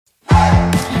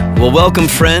Well, welcome,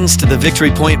 friends, to the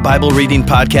Victory Point Bible Reading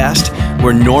Podcast,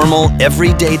 where normal,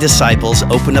 everyday disciples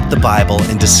open up the Bible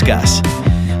and discuss.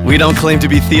 We don't claim to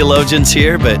be theologians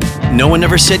here, but no one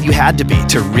ever said you had to be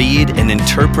to read and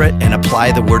interpret and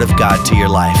apply the Word of God to your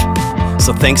life.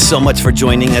 So thanks so much for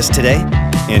joining us today,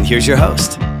 and here's your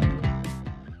host.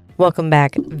 Welcome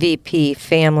back, VP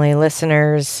family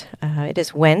listeners. It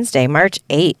is Wednesday, March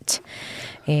 8th,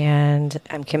 and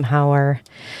I'm Kim Hauer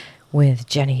with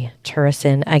Jenny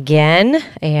Turrison again,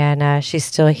 and she's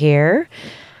still here.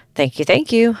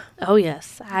 Thank you. Oh,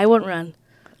 yes. I won't run.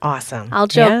 Awesome. I'll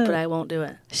joke, but I won't do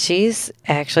it. She's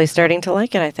actually starting to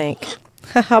like it, I think.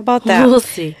 How about that? We'll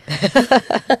see.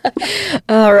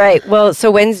 All right. Well,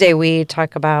 so Wednesday we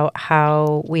talk about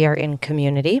how we are in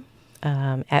community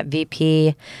at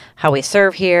VP, how we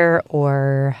serve here,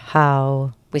 or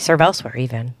how we serve elsewhere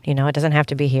even. You know, it doesn't have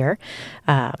to be here.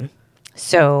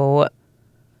 So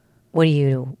what do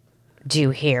you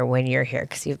do here when you're here?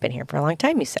 Because you've been here for a long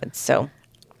time, you said. So,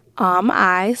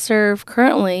 I serve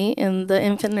currently in the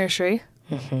infant nursery.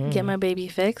 Get my baby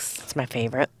fix. It's my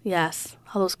favorite. Yes,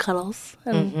 all those cuddles.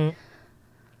 And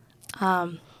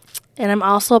and I'm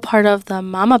also a part of the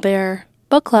Mama Bear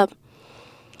book club.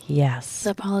 Yes.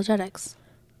 The apologetics.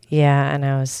 Yeah,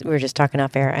 and we were just talking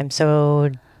off air. I'm so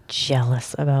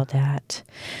jealous about that.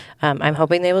 I'm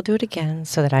hoping they will do it again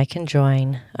so that I can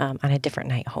join on a different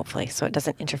night, hopefully, so it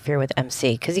doesn't interfere with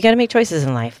MC, because you got to make choices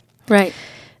in life. Right.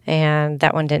 And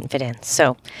that one didn't fit in.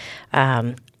 So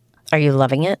are you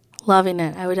loving it? Loving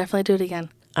it. I would definitely do it again.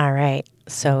 All right.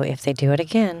 So if they do it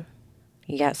again,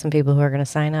 you got some people who are going to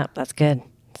sign up. That's good.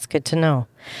 It's good to know.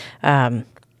 And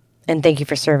thank you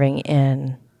for serving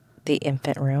in the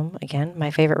infant room. Again,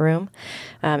 my favorite room.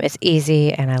 It's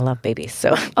easy, and I love babies.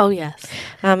 So. Oh, yes.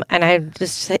 And I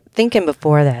was thinking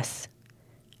before this,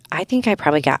 I think I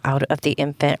probably got out of the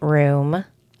infant room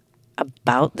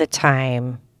about the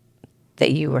time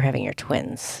that you were having your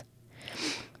twins.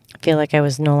 I feel like I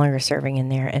was no longer serving in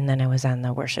there, and then I was on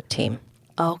the worship team.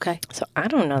 Oh, okay. So I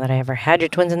don't know that I ever had your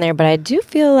twins in there, but I do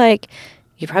feel like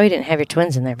you probably didn't have your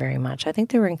twins in there very much. I think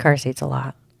they were in car seats a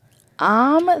lot.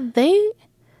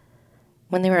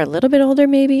 When they were a little bit older,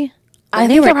 maybe? I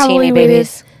think they were teeny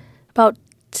babies. About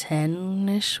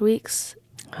 10-ish weeks.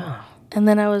 Oh. And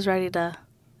then I was ready to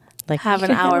have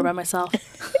an hour by myself.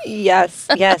 Yes.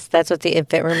 That's what the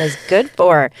infant room is good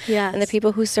for. Yes. And the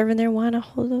people who serve in there want to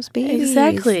hold those babies.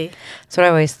 Exactly. That's what I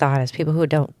always thought is people who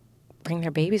don't bring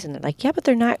their babies in. They're like, yeah, but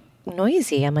they're not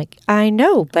noisy. I'm like, I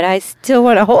know, but I still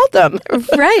want to hold them.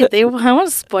 Right. I want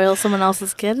to spoil someone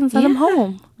else's kid and send them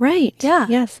home. Right. Yeah.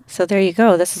 Yes. So there you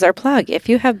go. This is our plug. If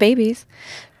you have babies,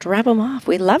 drop them off.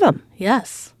 We love them.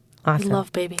 Yes. Awesome. We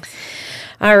love babies.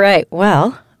 All right.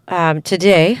 Well,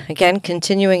 today, again,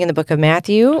 continuing in the book of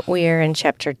Matthew, we are in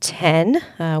chapter 10.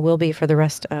 We'll be for the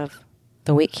rest of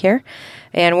the week here.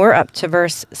 And we're up to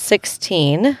verse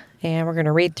 16, and we're going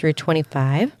to read through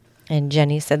 25. And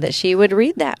Jenny said that she would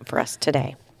read that for us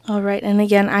today. All right. And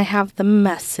again, I have the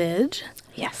Message.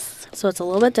 Yes. So it's a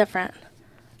little bit different.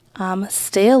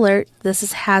 Stay alert. This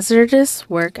is hazardous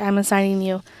work I'm assigning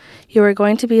you. You are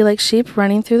going to be like sheep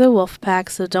running through the wolf pack,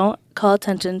 so don't call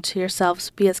attention to yourselves.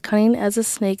 Be as cunning as a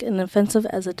snake and offensive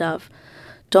as a dove.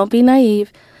 Don't be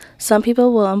naive. Some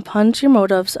people will impugn your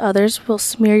motives. Others will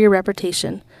smear your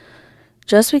reputation.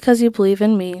 Just because you believe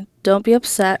in me, don't be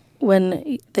upset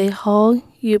when they haul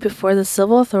you before the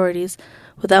civil authorities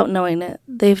without knowing it.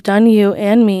 They've done you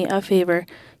and me a favor,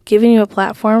 giving you a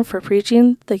platform for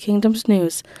preaching the kingdom's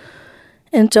news.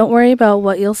 And don't worry about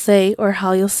what you'll say or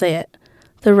how you'll say it.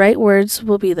 The right words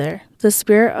will be there. The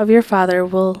Spirit of your Father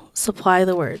will supply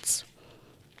the words.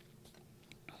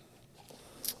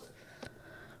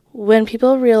 When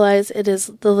people realize it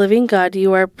is the living God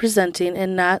you are presenting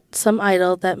and not some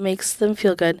idol that makes them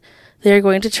feel good, they are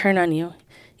going to turn on you,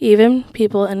 even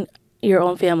people in your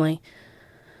own family.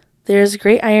 There is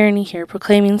great irony here,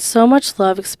 proclaiming so much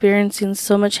love, experiencing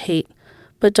so much hate.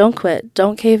 But don't quit.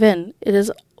 Don't cave in. It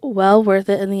is well worth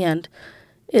it in the end.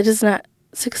 It is not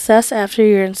success after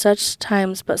you're in such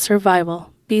times, but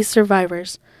survival. Be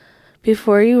survivors.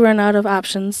 Before you run out of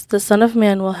options, the Son of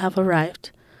Man will have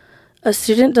arrived. A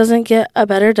student doesn't get a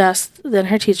better desk than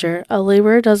her teacher. A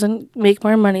laborer doesn't make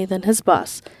more money than his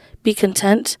boss. Be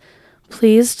content,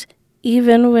 pleased,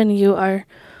 even when you,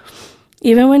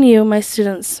 my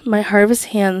students, my harvest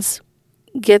hands,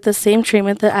 get the same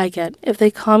treatment that I get. If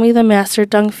they call me the master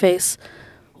dung face,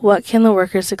 what can the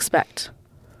workers expect?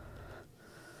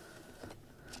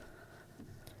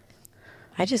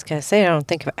 I just got to say, I don't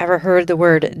think I've ever heard the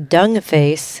word dung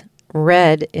face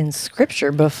read in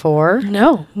Scripture before.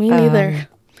 No, me neither.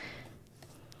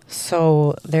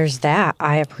 So there's that.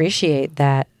 I appreciate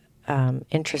that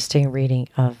interesting reading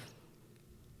of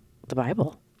the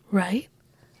Bible. Right?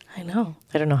 I know.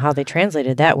 I don't know how they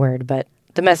translated that word, but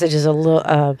the Message is a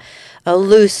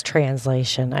loose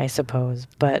translation, I suppose,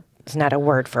 but it's not a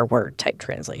word for word type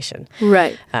translation.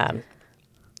 Right. But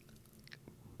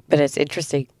it's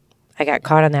interesting. I got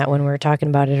caught on that when we were talking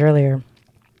about it earlier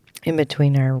in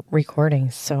between our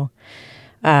recordings. So,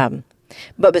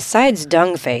 but besides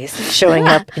dung face showing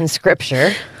up in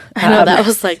Scripture, I know that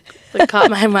was like it caught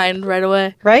my mind right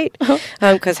away. right?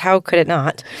 Because how could it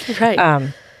not?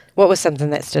 Right. What was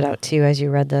something that stood out to you as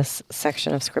you read this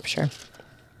section of Scripture?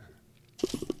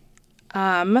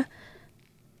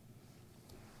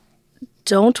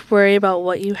 Don't worry about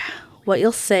what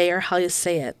you'll say or how you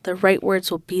say it. The right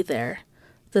words will be there.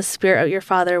 The Spirit of your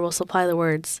Father will supply the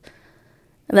words.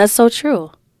 And that's so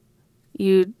true.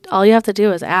 All you have to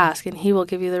do is ask, and He will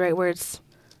give you the right words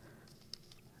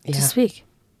to speak.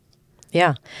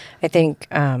 Yeah. I think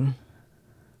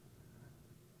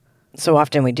so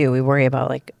often we worry about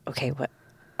like, okay,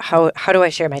 how do I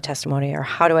share my testimony, or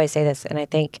how do I say this? And I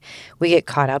think we get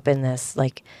caught up in this,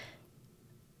 like,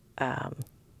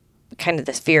 kind of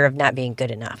this fear of not being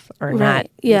good enough, or not.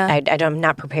 Yeah. I'm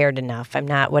not prepared enough. I'm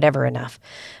not whatever enough,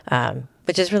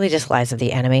 which is really just lies of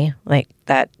the enemy. Like,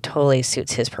 that totally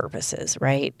suits his purposes,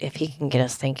 right? If he can get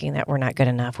us thinking that we're not good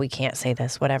enough, we can't say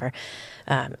this, whatever.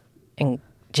 And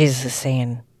Jesus is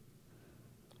saying,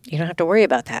 you don't have to worry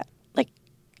about that. Like,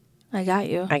 I got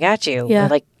you. I got you. Yeah.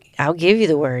 Like, I'll give you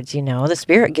the words, the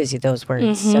Spirit gives you those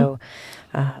words. Mm-hmm. So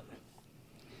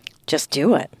just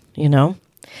do it,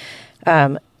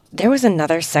 There was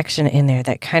another section in there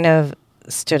that kind of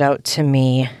stood out to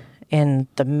me in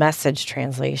the Message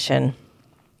translation.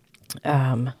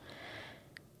 I'm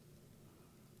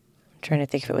trying to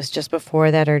think if it was just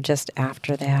before that or just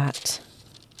after that.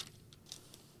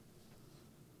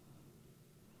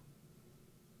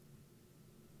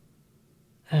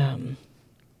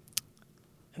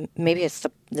 Maybe it's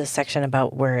the section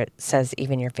about where it says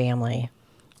even your family.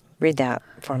 Read that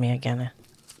for me again.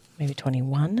 Maybe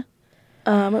 21.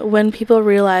 When people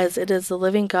realize it is the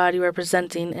living God you are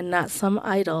presenting and not some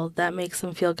idol that makes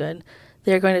them feel good,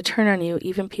 they are going to turn on you,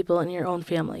 even people in your own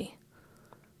family.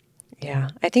 Yeah,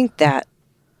 I think that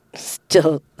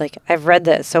still, like, I've read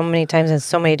that so many times in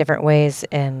so many different ways,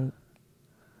 and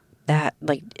that,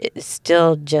 like, it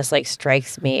still just, like,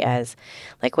 strikes me as,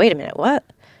 like, wait a minute, what?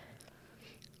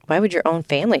 Why would your own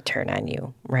family turn on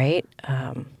you, right?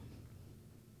 But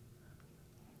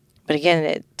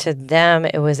again, to them,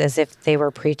 it was as if they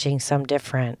were preaching some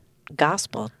different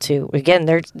gospel to, again,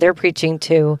 they're preaching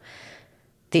to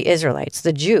the Israelites,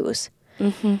 the Jews.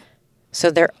 Mm-hmm.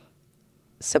 So they're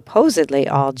supposedly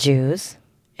all Jews,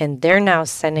 and they're now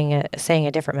saying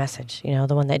a different message, the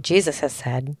one that Jesus has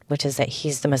said, which is that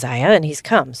he's the Messiah and he's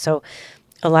come. So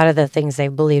a lot of the things they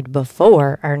believed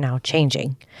before are now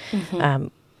changing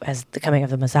as the coming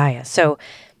of the Messiah. So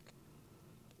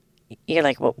you're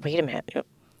like, well, wait a minute.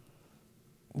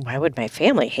 Why would my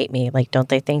family hate me? Like, don't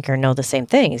they think or know the same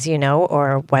things,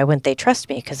 Or why wouldn't they trust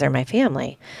me because they're my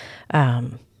family?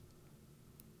 But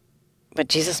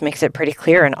Jesus makes it pretty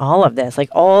clear in all of this, like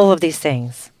all of these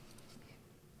things.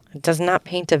 It does not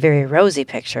paint a very rosy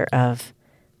picture of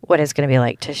what it's going to be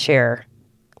like to share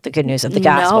the good news of the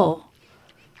gospel.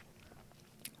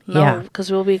 No, because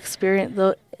we'll be experiencing,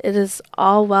 though it is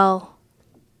all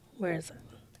where is it?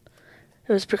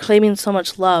 It was proclaiming so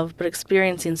much love, but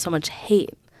experiencing so much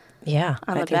hate. Yeah,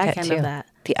 on the back end of that.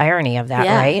 The irony of that,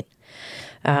 right?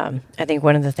 I think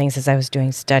one of the things as I was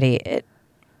doing study,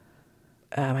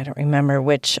 I don't remember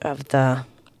which of the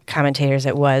commentators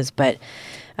it was, but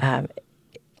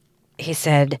he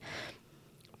said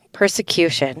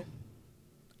persecution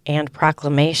and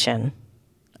proclamation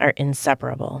are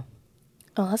inseparable.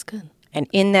 Oh, that's good. And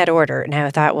in that order, and I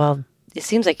thought, well, it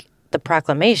seems like the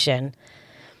proclamation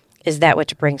is that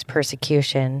which brings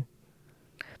persecution,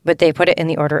 but they put it in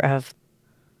the order of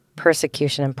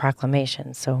persecution and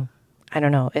proclamation. So I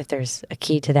don't know if there's a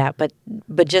key to that, but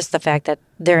just the fact that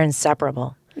they're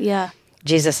inseparable. Yeah.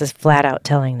 Jesus is flat out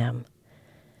telling them,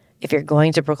 if you're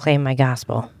going to proclaim my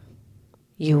gospel,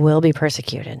 you will be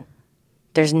persecuted.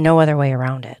 There's no other way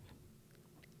around it.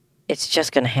 It's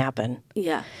just going to happen.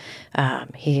 Yeah.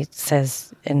 He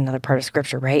says in another part of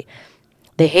Scripture, right?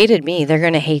 They hated me, they're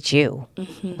going to hate you,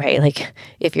 right? Like,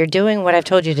 if you're doing what I've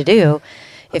told you to do,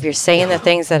 if you're saying the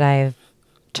things that I've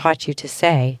taught you to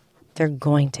say, they're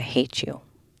going to hate you.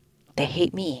 They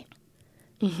hate me.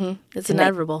 Mm-hmm. It's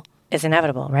inevitable. It's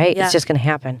inevitable, right? Yeah. It's just going to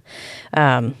happen.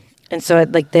 And so,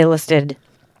 they listed,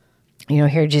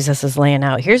 here Jesus is laying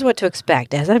out, here's what to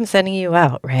expect as I'm sending you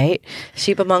out, right?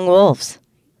 Sheep among wolves.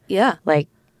 Yeah. Like,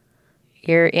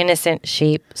 You're innocent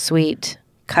sheep, sweet,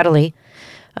 cuddly,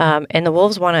 and the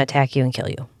wolves want to attack you and kill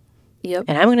you. Yep.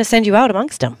 And I'm going to send you out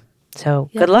amongst them. So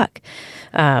Yep. good luck.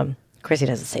 Chrissy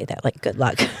doesn't say that, like, good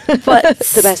luck. But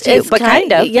the best to you. it's But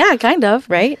kind of. Yeah, kind of.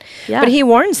 Right? Yeah. But he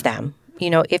warns them,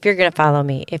 if you're going to follow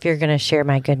me, if you're going to share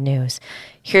my good news,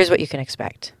 here's what you can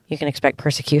expect. You can expect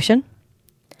persecution.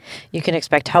 You can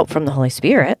expect help from the Holy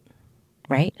Spirit,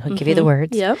 right? He'll give you the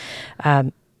words. Yep.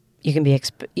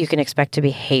 You can expect to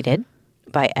be hated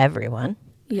by everyone,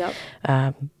 Yep.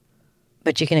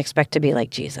 but you can expect to be like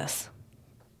Jesus.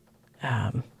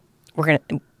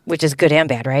 Which is good and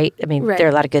bad, right? I mean, Right. there are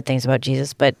a lot of good things about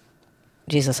Jesus, but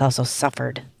Jesus also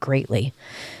suffered greatly.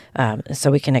 So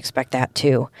we can expect that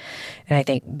too. And I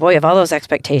think, boy, of all those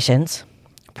expectations,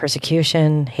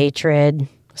 persecution, hatred,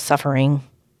 suffering,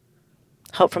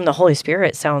 help from the Holy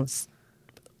Spirit sounds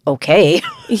okay.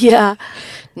 Yeah.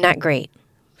 Not great.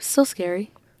 Still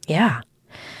scary. Yeah.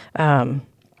 And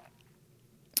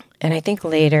I think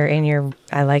later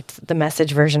I liked the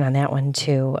Message version on that one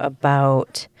too,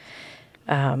 about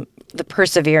the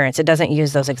perseverance. It doesn't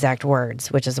use those exact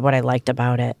words, which is what I liked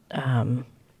about it.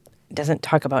 It doesn't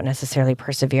talk about necessarily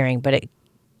persevering, but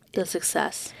The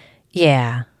success.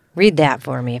 yeah. Read that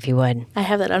for me if you would. I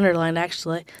have that underlined,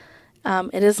 actually.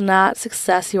 It is not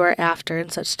success you are after in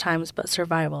such times, but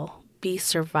survival. Be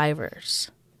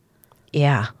survivors.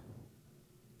 Yeah.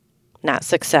 Not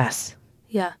success.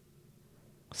 Yeah.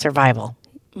 Survival.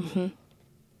 Mm-hmm.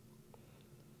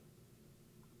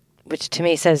 Which to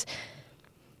me says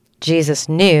Jesus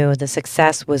knew the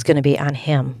success was going to be on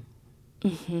him.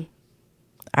 Mm-hmm.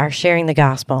 Our sharing the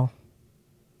gospel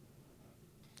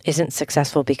isn't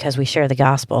successful because we share the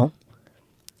gospel.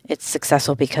 It's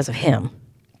successful because of him.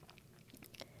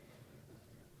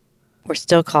 We're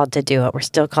still called to do it. We're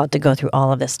still called to go through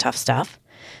all of this tough stuff.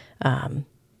 And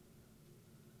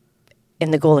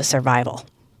the goal is survival.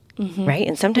 Mm-hmm. Right?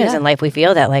 And sometimes Yeah. in life we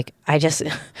feel that like I just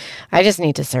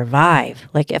need to survive.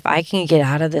 Like if I can get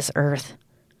out of this earth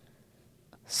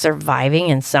surviving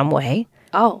in some way,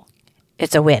 Oh,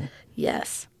 it's a win.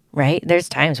 yes. Right? There's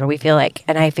times where we feel like,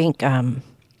 and I think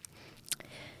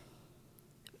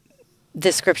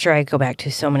this scripture I go back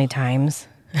to so many times.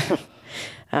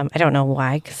 I don't know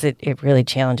why, because it really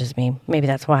challenges me. Maybe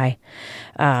that's why.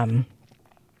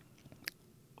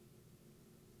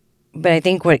 But I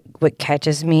think what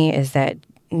catches me is that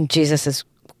Jesus is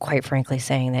quite frankly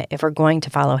saying that if we're going to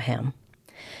follow him,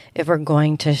 if we're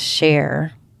going to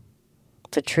share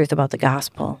the truth about the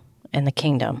gospel and the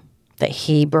kingdom that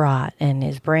he brought and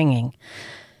is bringing,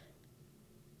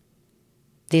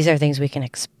 these are things we can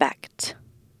expect,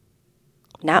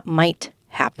 not might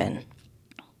happen.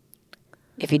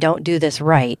 If you don't do this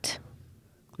right,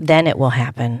 then it will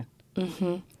happen.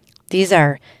 Mm-hmm. These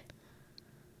are,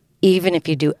 even if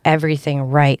you do everything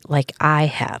right like I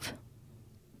have,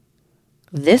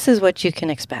 this is what you can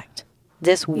expect.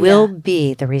 This will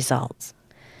be the results.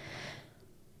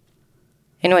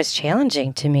 And what's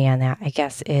challenging to me on that, I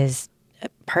guess, is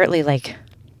partly like,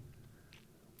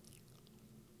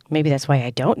 maybe that's why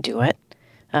I don't do it,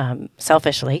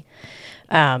 selfishly.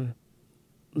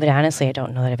 But honestly, I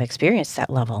don't know that I've experienced that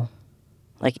level.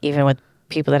 Like even with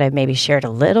people that I've maybe shared a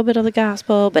little bit of the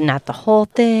gospel, but not the whole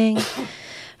thing.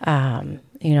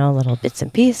 Little bits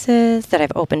and pieces that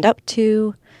I've opened up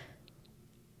to.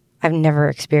 I've never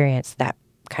experienced that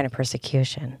kind of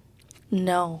persecution.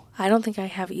 No, I don't think I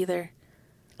have either.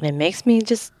 And it makes me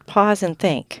just pause and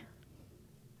think,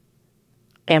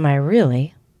 am I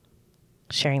really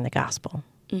sharing the gospel?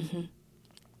 Mm-hmm.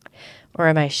 Or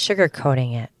am I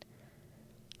sugarcoating it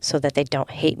so that they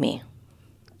don't hate me?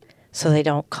 So they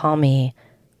don't call me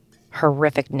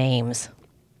horrific names?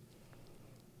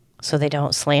 So they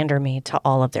don't slander me to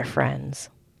all of their friends?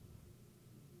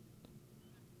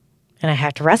 And I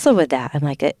have to wrestle with that. I'm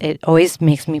like, it always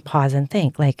makes me pause and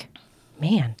think, like,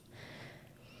 man,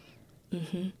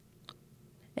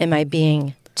 am I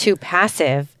being too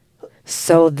passive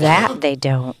so that they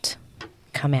don't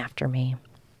come after me?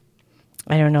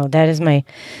 I don't know. That is my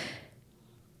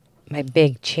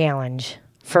big challenge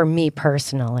for me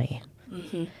personally.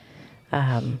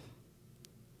 Mm-hmm.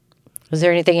 Was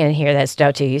there anything in here that stood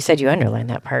out to you? You said you underlined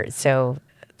that part, so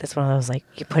that's one of those, like,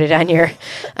 you put it on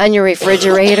your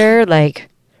refrigerator. Like,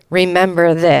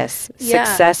 remember this: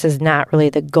 success is not really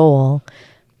the goal;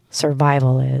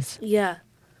 survival is. Yeah.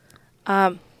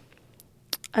 I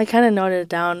kind of noted it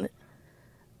down.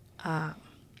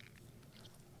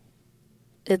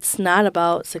 It's not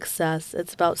about success.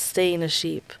 It's about staying a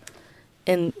sheep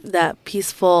in that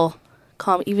peaceful,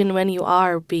 calm, even when you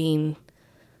are being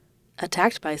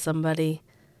attacked by somebody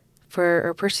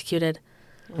or persecuted.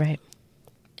 Right.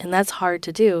 And that's hard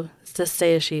to do, is to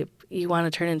stay a sheep. You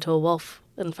want to turn into a wolf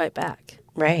and fight back.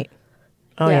 Right.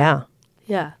 Oh, yeah.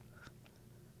 Yeah.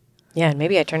 Yeah, and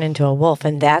maybe I turn into a wolf,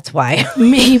 and that's why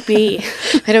Maybe.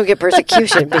 I don't get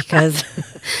persecution, because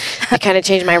I kind of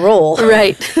changed my role.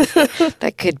 Right.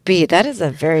 That could be. That is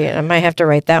I might have to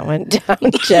write that one down,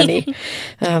 Jenny,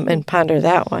 and ponder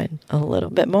that one a little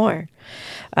bit more.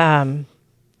 I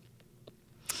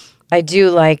do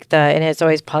like and it's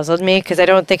always puzzled me, because I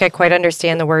don't think I quite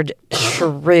understand the word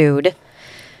shrewd.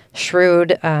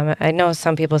 Shrewd, I know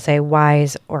some people say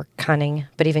wise or cunning,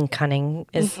 but even cunning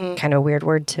is kind of a weird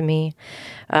word to me.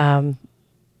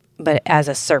 But as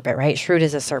a serpent, right? Shrewd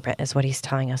as a serpent is what he's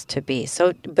telling us to be.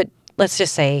 So, but let's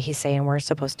just say he's saying we're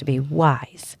supposed to be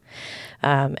wise.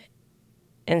 And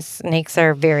snakes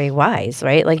are very wise,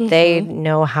 right? Like they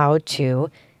know how to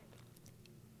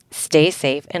stay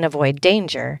safe and avoid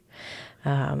danger.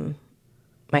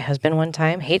 My husband one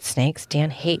time hates snakes. Dan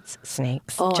hates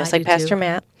snakes, just like Pastor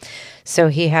Matt. So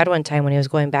he had one time when he was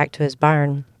going back to his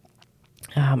barn,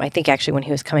 I think actually when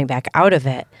he was coming back out of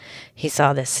it, he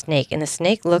saw this snake. And the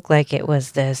snake looked like it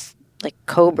was this like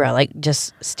cobra, like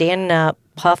just standing up,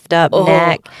 puffed up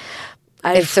neck.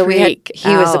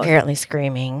 He was apparently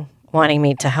screaming, wanting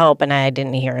me to help, and I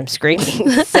didn't hear him screaming.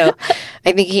 So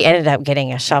I think he ended up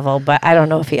getting a shovel, but I don't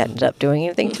know if he ended up doing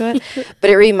anything to it. But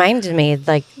it reminded me,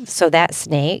 like, so that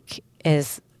snake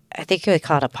is, I think you would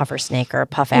call it a puffer snake or a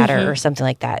puff adder or something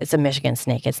like that. It's a Michigan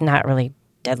snake. It's not really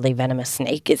deadly venomous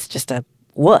snake. It's just a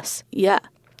wuss. Yeah.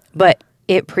 But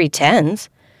it pretends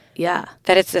that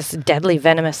it's this deadly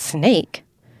venomous snake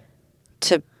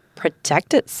to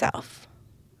protect itself.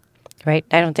 Right?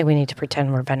 I don't think we need to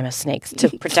pretend we're venomous snakes to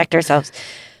protect ourselves.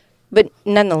 But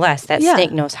nonetheless, that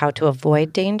snake knows how to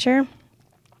avoid danger.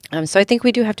 So I think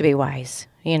we do have to be wise.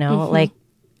 You know, like,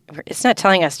 it's not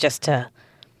telling us just to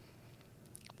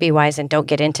be wise and don't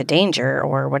get into danger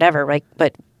or whatever. Like,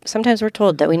 but sometimes we're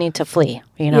told that we need to flee,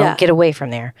 get away from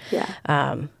there. Yeah.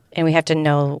 And we have to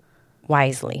know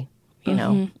wisely,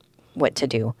 know, what to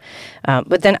do.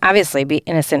 But then obviously be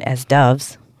innocent as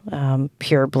doves,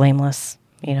 pure, blameless.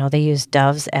 They use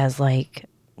doves as like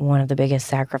one of the biggest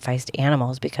sacrificed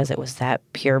animals because it was that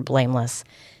pure, blameless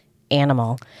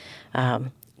animal.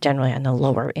 Generally on the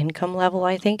lower income level,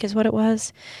 I think is what it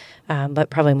was.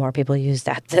 But probably more people use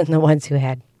that than the ones who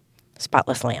had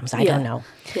spotless lambs. I don't know.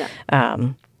 Yeah.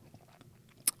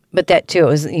 But that too, it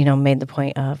was, made the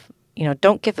point of,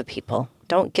 don't give people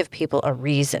a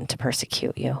reason to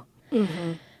persecute you.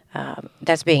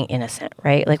 That's being innocent,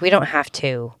 right? Like we don't have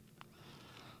to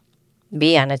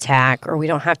be on attack, or we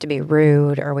don't have to be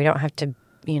rude, or we don't have to,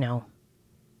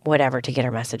 whatever to get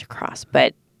our message across,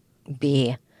 but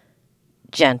be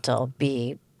gentle,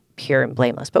 be pure and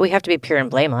blameless. But we have to be pure and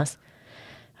blameless.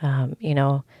 We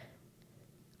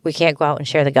can't go out and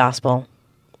share the gospel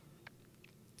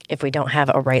if we don't have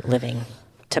a right living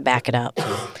to back it up.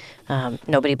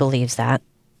 Nobody believes that.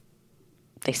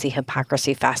 They see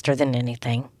hypocrisy faster than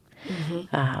anything.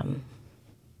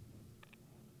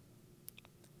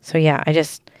 So yeah,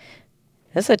 this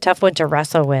is a tough one to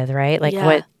wrestle with, right? Like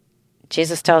what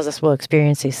Jesus tells us, we'll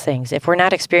experience these things. If we're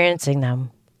not experiencing them,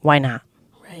 why not?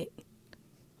 Right.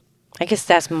 I guess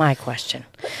that's my question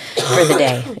for the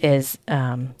day is,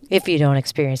 if you don't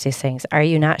experience these things, are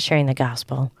you not sharing the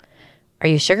gospel? Are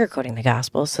you sugarcoating the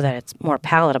gospel so that it's more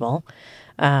palatable?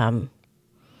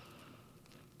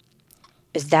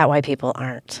 Is that why people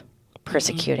aren't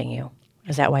persecuting you?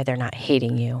 Is that why they're not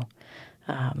hating you?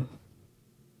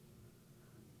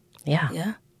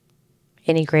 Yeah.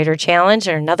 Any greater challenge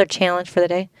or another challenge for the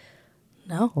day?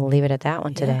 No. We'll leave it at that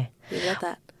one today. Leave it at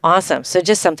that. Awesome. So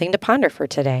just something to ponder for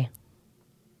today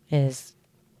is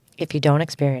if you don't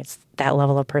experience that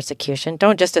level of persecution,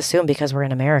 don't just assume because we're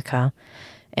in America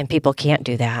and people can't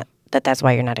do that, that's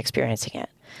why you're not experiencing it.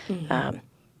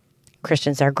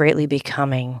 Christians are greatly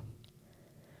becoming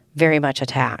very much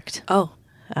attacked.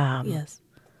 Yes.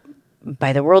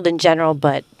 By the world in general,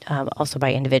 but also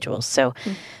by individuals. So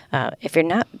if you're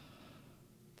not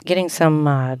getting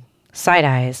some side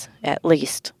eyes, at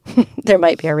least, there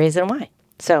might be a reason why.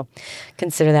 So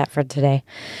consider that for today.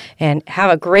 And have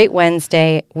a great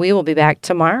Wednesday. We will be back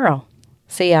tomorrow.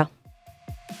 See ya.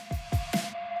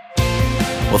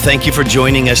 Well, thank you for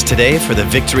joining us today for the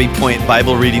Victory Point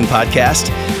Bible Reading Podcast.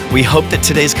 We hope that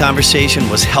today's conversation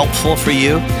was helpful for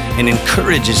you and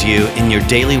encourages you in your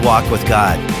daily walk with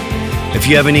God. If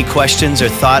you have any questions or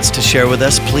thoughts to share with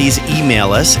us, please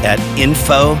email us at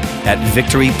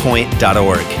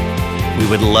info@victorypoint.org. We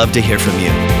would love to hear from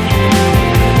you.